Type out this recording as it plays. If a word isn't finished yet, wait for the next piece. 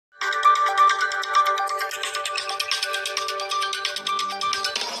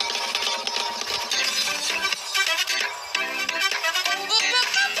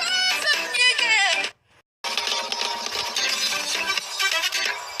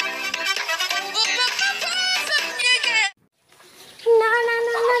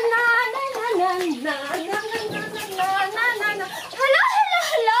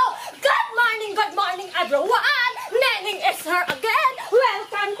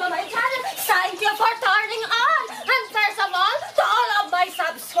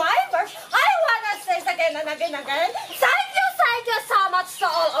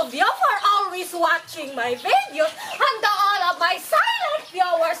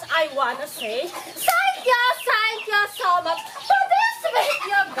I wanna say thank you so much for this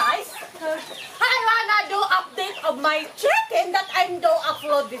video, guys. I wanna do update of my chicken that I do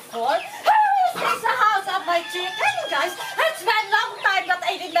upload before. Here is this house of my chicken, guys. It's been a long time that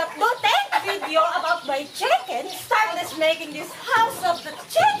I did not do take video about my chicken. Started making this house of the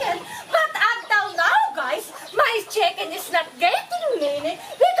chicken, but until now, guys, my chicken is not getting many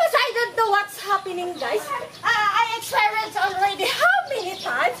because I don't know what's happening, guys. I experienced already how many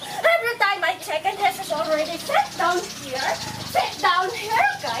times. Every time my chicken has already sit down here,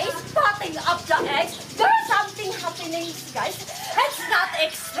 guys, potting up the eggs. There's something happening, guys. It's not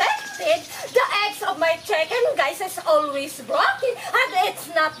expected. The eggs of my chicken, guys, is always broken and it's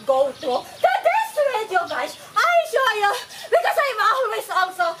not go through. This video, guys, I show you because I'm always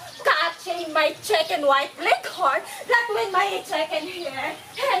also catching my chicken white leghorn. That when my chicken here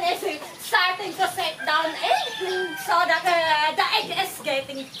and is starting to sit down egg so that the egg is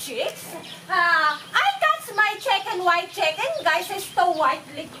getting chicks. I catch my chicken white chicken, guys, is the white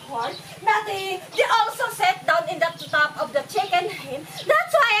leghorn. That they also sit down in the top of the chicken hen.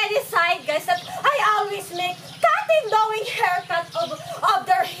 That's why I decide, guys, that I always make cutting blowing haircut of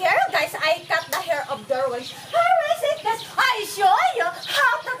their hair, guys. I cut the hair of their wings. How is it, guys? I show you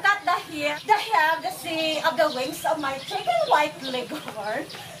how to cut the hair of the wings of my chicken white leghorn.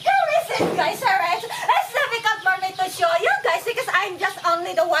 Here is it, guys. Alright, it's difficult for me to show you, guys, because I'm just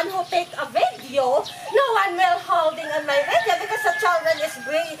only the one who take a video. No one will holding on my video because the children is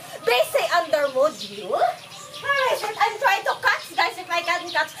busy on their module. Where is it? I'm trying to catch, guys, if I can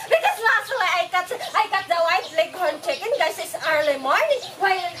catch. Because lastly I cut the white leghorn chicken, guys. It's early morning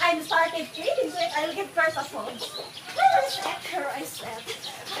while I'm started feeding. So I'll give first a phone. Where is it? Here I said.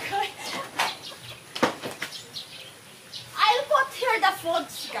 Okay. I'll put here the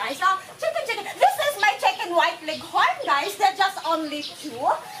foods, guys. Chicken. This is my chicken white leghorn, guys. They're just only 2.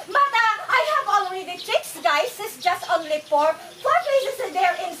 But I have already chicks, guys. It's just only 4 pieces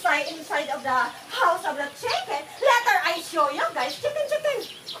there inside of the house of the chicken. Later I show you, guys. Chicken.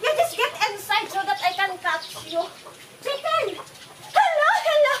 You just get inside so that I can catch you. Chicken. Hello.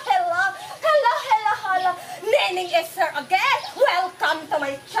 Nening is here again. Welcome to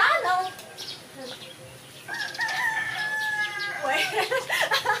my channel. Wait.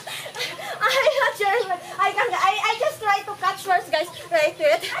 I'm not sure. I just try to catch first, guys. Right to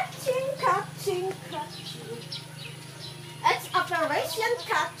it. Catching. It's operation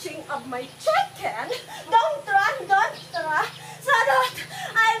catching of my chicken. Don't run. So that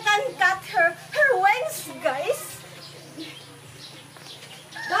I can cut her wings, guys.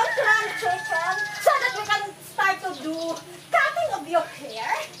 Don't run, chicken. So that we can start to do cutting of your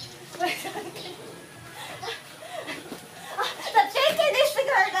hair. The chicken is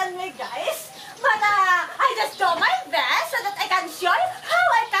bigger than me, guys. But I just do my best so that I can show you how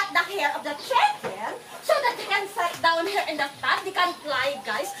I cut the hair of the chicken so that they can sit down here in the top. They can fly,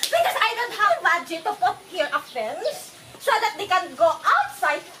 guys. Because I don't have budget to put here a fence so that they can go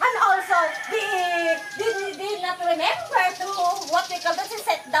outside. And also, they did not remember to what they call this,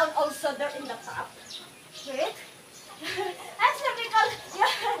 sit down also there in the top. Wait. That's difficult.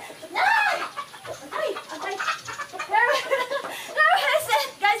 No! Okay. There is it,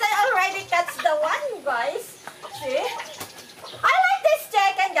 guys. I already catch the one, guys. See? I like this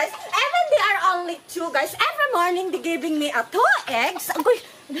chicken, guys. Even they are only 2, guys. Every morning they giving me 2 eggs. They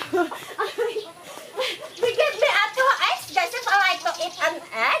give me 2 eggs, guys. If I like to eat an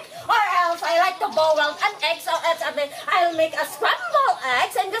egg, or else I like to boil an egg, so I'll make a scrambled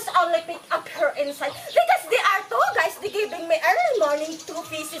eggs and just only pick up her inside. Because they are 2, guys. They giving me early morning 2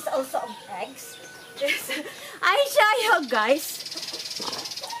 pieces also of eggs. I show you, guys.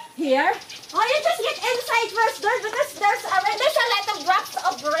 Here. Oh, you just get inside first door because there's a lot of drops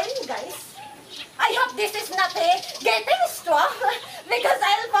of rain, guys. I hope this is not getting strong because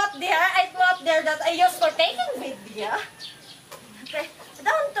I thought there that I used for taking video. Okay.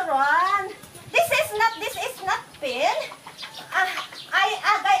 Don't run. This is not pain.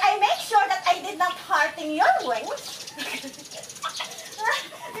 I make sure that I did not hurting your wings.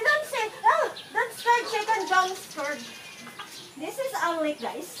 You don't say, oh, don't scared chicken, don't scared. This is only,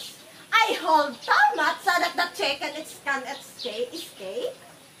 guys. I hold tomat so that the chicken can escape.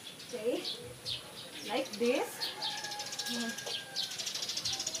 Okay. Like this.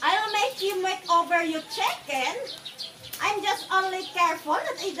 I'll make you make over your chicken. I'm just only careful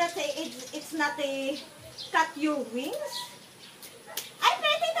that it's not cut your wings. I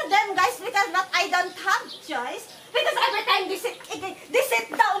pity to them, guys, because I don't have choice. Because every time they sit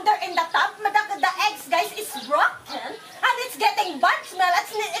down there in the top, the eggs, guys, is broken and it's getting bad smell.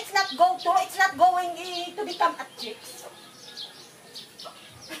 It's not going to become a chicks.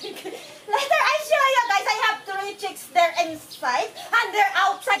 inside, and they're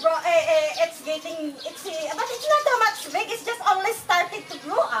outside, bro. It's getting, but it's not too much big. It's just only started to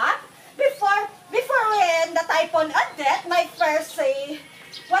grow up. Before when the typhoon ended, my first,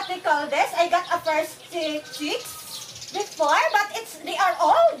 what we call this, I got a first chicks before, but they are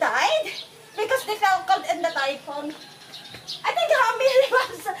all died because they fell cold in the typhoon. I think how many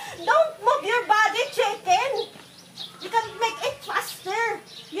months? Don't move your body, chicken. You can make it faster.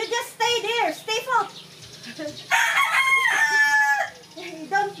 You just stay there. Stay put.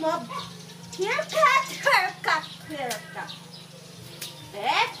 Don't move. Haircut.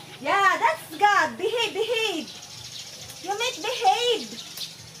 Eh? Yeah, that's God. Behave. You make behave.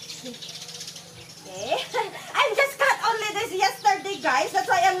 Okay. I just cut only this yesterday, guys. That's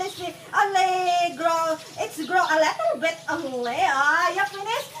why only grow. It's grow a little bit only. You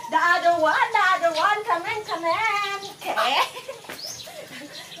finish the other one. Come in. Okay.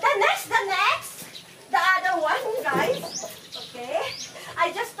 The next. The other one, guys. Okay.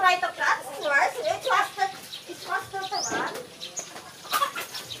 I just try to cut first. It's faster to run.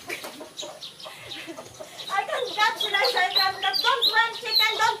 I can catch it. I can cut. Don't run,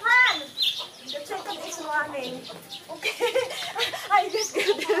 chicken. Don't run. The chicken is running. Okay. I just got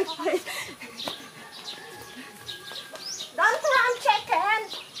it. Don't run, chicken.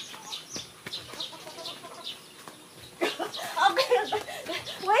 Okay.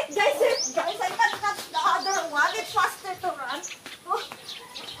 Wait, guys, I can catch the other one. It's faster to run. Oh.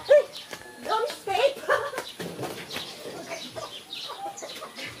 Don't escape. Okay.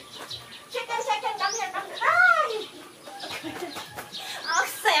 Chicken, come here. Hi. Oh,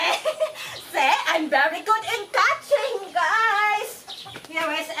 say, I'm very good in catching, guys.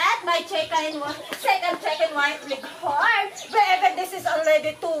 Here is at my second chicken white leghorn. But this is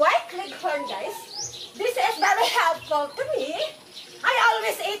already 2 white leghorn, guys. This is very helpful to me. I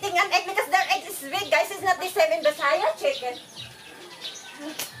always eating an egg because their egg is big, guys. It's not the same in Bisaya chicken.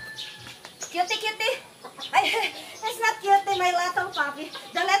 Cutie. It's not cutie, my little puppy.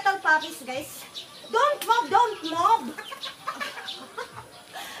 The little puppies, guys. Don't move. Don't move,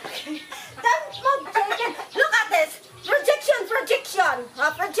 chicken. Look at this. Projection.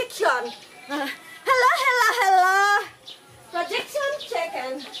 Hello. Projection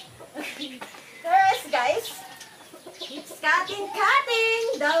chicken. There is, guys. It's cutting.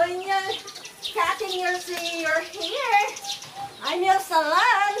 Cutting your hair. I'm your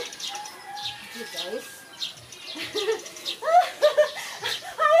salon. You guys.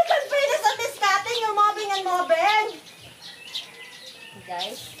 How I can finish on this cutting? You're mobbing.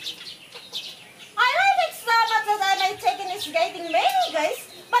 Guys. I like it so much that my chicken is getting many, guys.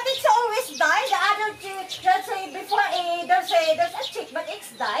 But it's always died. The other chick, there's a chick, but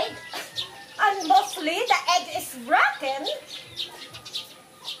it's died. And mostly the egg is broken.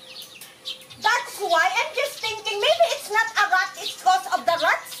 That's why I'm just thinking maybe it's not a rat, it's because of the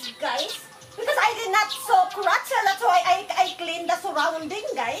rats, guys. Because I did not soak rats, so that's why I clean the surrounding,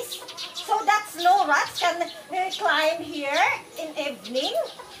 guys. So that's no rats can climb here in evening.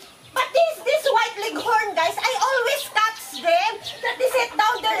 But this white leghorn, guys, I always catch them that they sit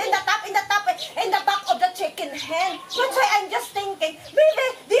down there in the back of the chicken hen. That's why I'm just thinking, maybe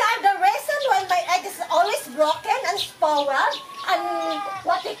they are the reason why my egg is always broken and spoiled, and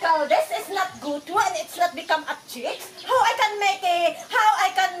what they call this is not good to, and it's not become a chick. How I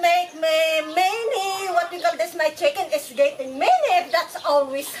can make many, what we call this, my chicken is getting many if that's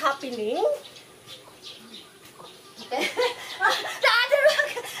always happening. The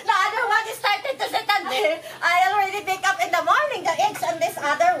other one is started to sit on there. I already pick up in the morning the eggs and this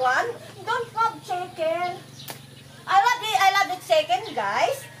other one. Don't pop chicken. I love the chicken,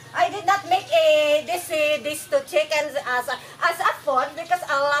 guys. I did not make these 2 chickens as a food because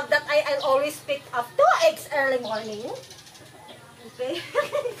I love that I always pick up 2 eggs early morning. Okay.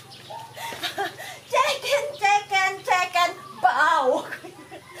 Chicken. Bow.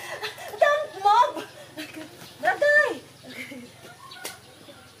 Don't move.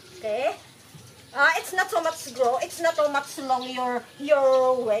 Okay. It's not so much grow. It's not so much long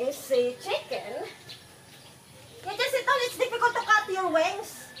your wings, chicken. You just sit down. It's difficult to cut your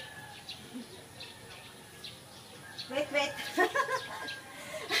wings. Wait. You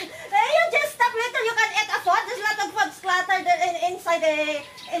just stop later. You can eat a food. There's a lot of food scattered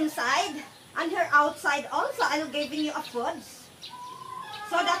inside. And here outside also, I'll giving you a food.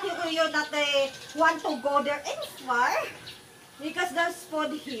 So that you not want to go there in far. Because there's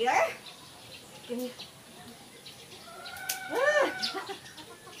food here. Okay.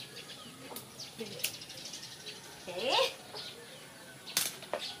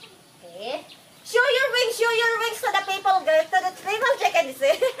 Show your wings to the people, girl. To the people chicken.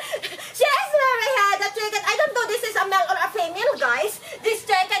 She has very the chicken. I don't know this is a male or a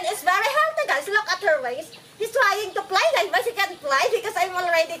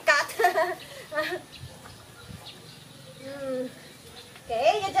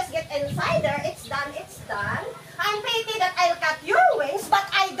inside there. It's done, it's done. I'm pity that I'll cut your wings, but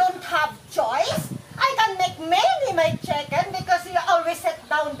I don't have choice. I can make many my chicken because you always sit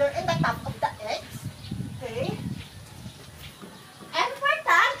down there in the top of the eggs. Okay? And for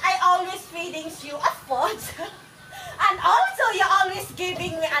that, I always feeding you a food. And also, you always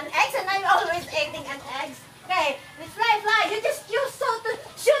giving me an egg, and I'm always eating an egg. Okay, fly, fly. You just use so to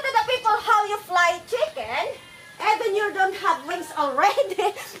show to the people how you fly chicken. Even you don't have wings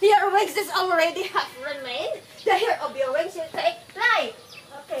already. Your wings is already half remain. The hair of your wings, you say, fly.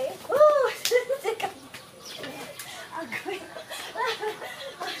 Okay. Ooh. Chicken,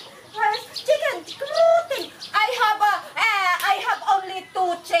 cooking. I have only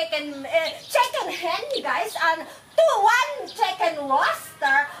 2 chicken hen, guys, and one chicken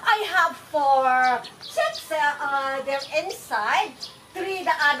roaster. I have 4 chicks. They're inside. 3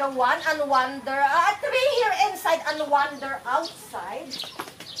 the other one, and 1 there. 3 here inside and 1 there outside.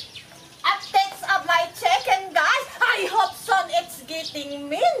 Updates of my chicken, guys. I hope soon it's getting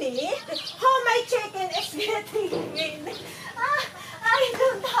mini. How my chicken is getting mini. I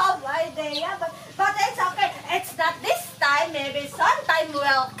don't have idea, but it's okay. It's not this time. Maybe sometime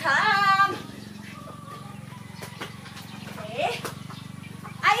will come. Okay.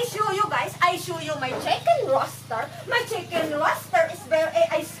 I show you guys. I show you my chicken roaster. My chicken roaster is very.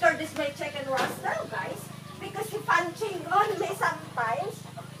 I scared this my chicken roaster, guys, because he punching on me sometimes.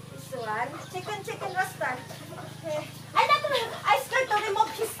 This one, chicken roaster. I scared to remove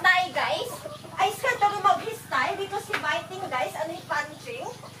his thigh, guys. I scared to remove his thigh because he biting, guys, and he punching.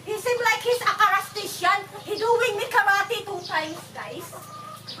 He seems like he's a karastician. He doing me karate 2 times, guys.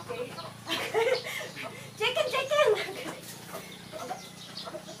 Okay. Chicken.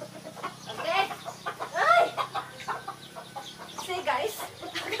 Okay. Ay. See, guys.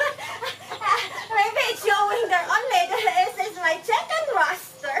 Maybe it's showing there only. This is my chicken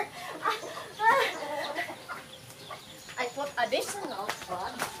roaster. I put additional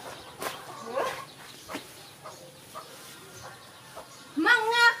food.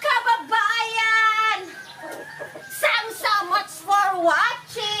 Mga kababayan! Thanks so much for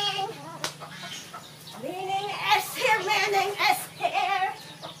watching! Meaning is here, meaning is here!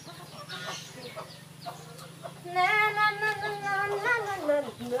 Na na na na na na na na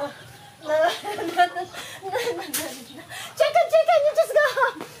na. Chicken, you just go!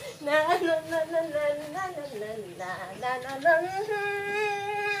 Na na na na na na na na na na na.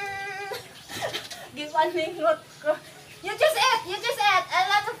 Give one minute. You just ate a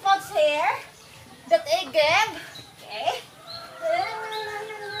lot of foods here that I gave. Okay.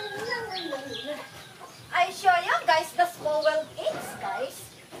 I show you guys the spoiled eggs, guys.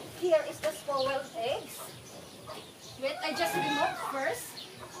 Here is the spoiled eggs. Wait, I just removed first.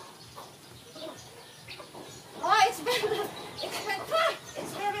 Oh, it's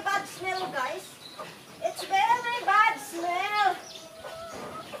very bad smell, guys. It's very bad smell.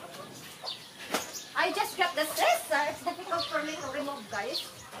 I just got the scissors. It's difficult for me to remove, guys.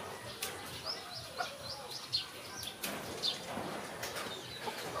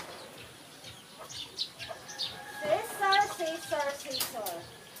 Scissor.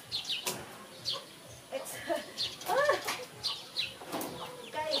 It's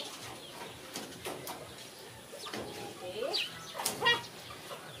guys. Okay.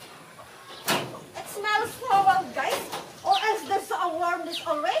 It smells so well, guys. Or else there's so warmness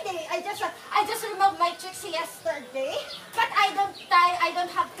already. I just removed my chicks yesterday, but I don't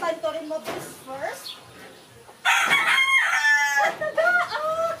have time to remove this first.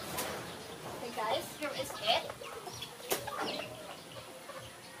 Okay, guys, here is it.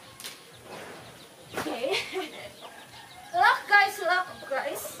 Okay. Look,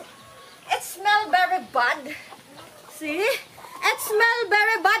 guys. It smells very bad. See? It smells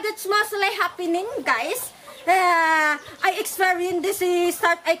very bad. It's mostly happening, guys. I experienced this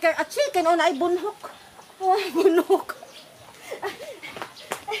start I care a chicken on I bunhook. Bunhook.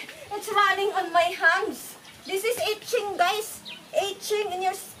 It's running on my hands. This is itching, guys. Itching in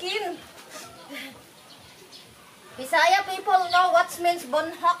your skin. Bisaya people know what means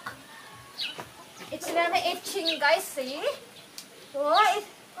bunhook. It's very itching, guys. See?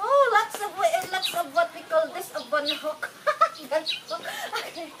 Lots of what we call this a bunhook.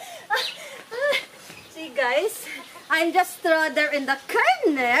 Okay. See, guys, I'm just there in the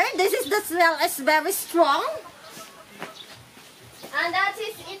corner. This is the smell is very strong. And that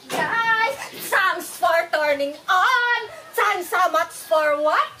is it, guys. Thanks for turning on. Thanks so much for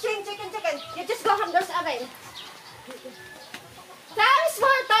watching. Chicken. You just go home, there's oven. Thanks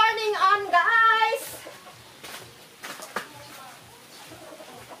for turning on, guys.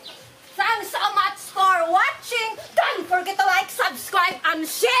 Thanks so much for watching. Don't forget to like, subscribe, and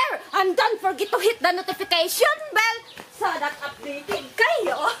share. And don't forget to hit the notification bell so that updated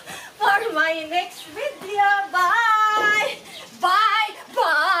kayo for my next video. Bye! Bye!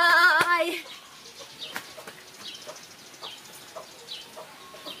 Bye!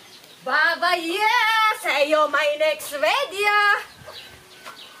 Bye-bye! Yeah! See you my next video.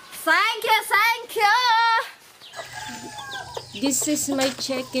 Thank you, thank you. This is my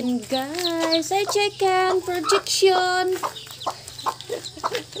check-in, guys. I check-in projection.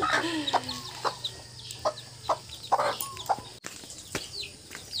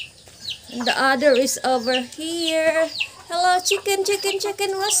 And the other is over here. Hello, chicken, chicken,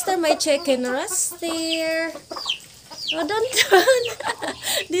 chicken roaster. My chicken roaster. Oh, don't run.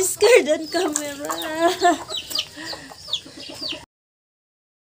 This scared on camera.